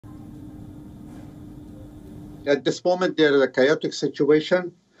At this moment, there is a chaotic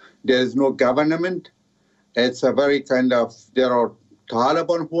situation. There is no government. It's a very kind of, there are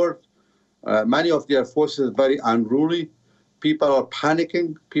Taliban who are, many of their forces are very unruly. People are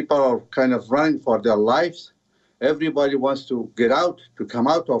panicking. People are kind of running for their lives. Everybody wants to get out, to come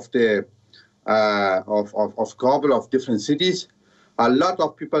out of the of Kabul, of different cities. A lot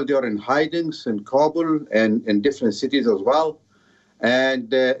of people, they are in hidings in Kabul and in different cities as well.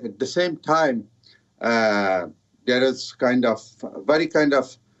 And at the same time, there is kind of very kind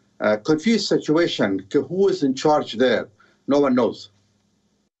of confused situation. Who is in charge there? No one knows.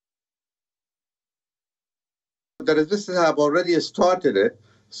 The resistance have already started it.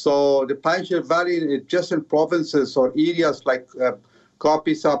 So the Panjshir Valley, just in provinces or areas like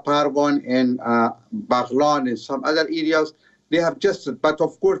Kapisa, Parwan, and Baghlan, and some other areas, they have just, but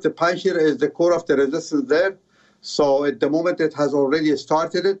of course the Panjshir is the core of the resistance there. So at the moment it has already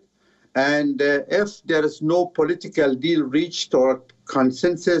started it. And if there is no political deal reached or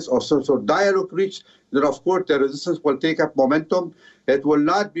consensus or some sort of dialogue reached, then of course the resistance will take up momentum. It will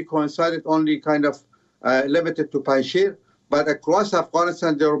not be coincided only kind of limited to Panjshir, but across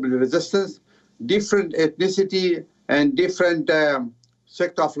Afghanistan there will be resistance. Different ethnicity and different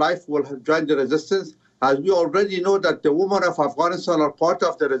sector of life will join the resistance. As we already know that the women of Afghanistan are part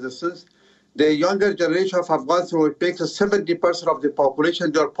of the resistance. The younger generation of Afghanistan, which makes 70% of the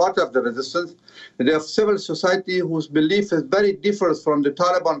population, they are part of the resistance. They have civil society whose belief is very different from the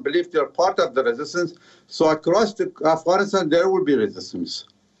Taliban belief. They are part of the resistance. So across Afghanistan, there will be resistance.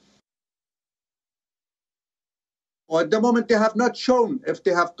 At the moment, they have not shown if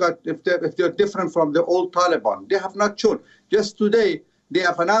they have got if they're different from the old Taliban. They have not shown. Just today, they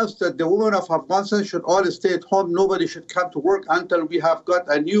have announced that the women of Afghanistan should all stay at home. Nobody should come to work until we have got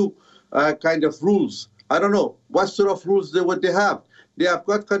a new kind of rules. I don't know what sort of rules would they have. They have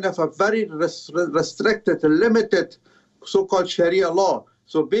got kind of a very restricted, limited so-called Sharia law.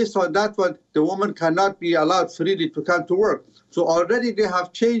 So based on that one, the woman cannot be allowed freely to come to work. So already they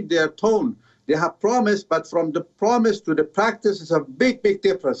have changed their tone. They have promised, but from the promise to the practice is a big, big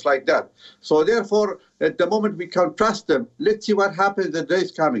difference like that. So therefore, at the moment, we can trust them. Let's see what happens the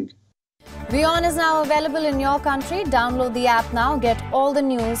days coming. WION is now available in your country. Download the app now. Get all the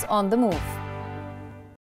news on the move.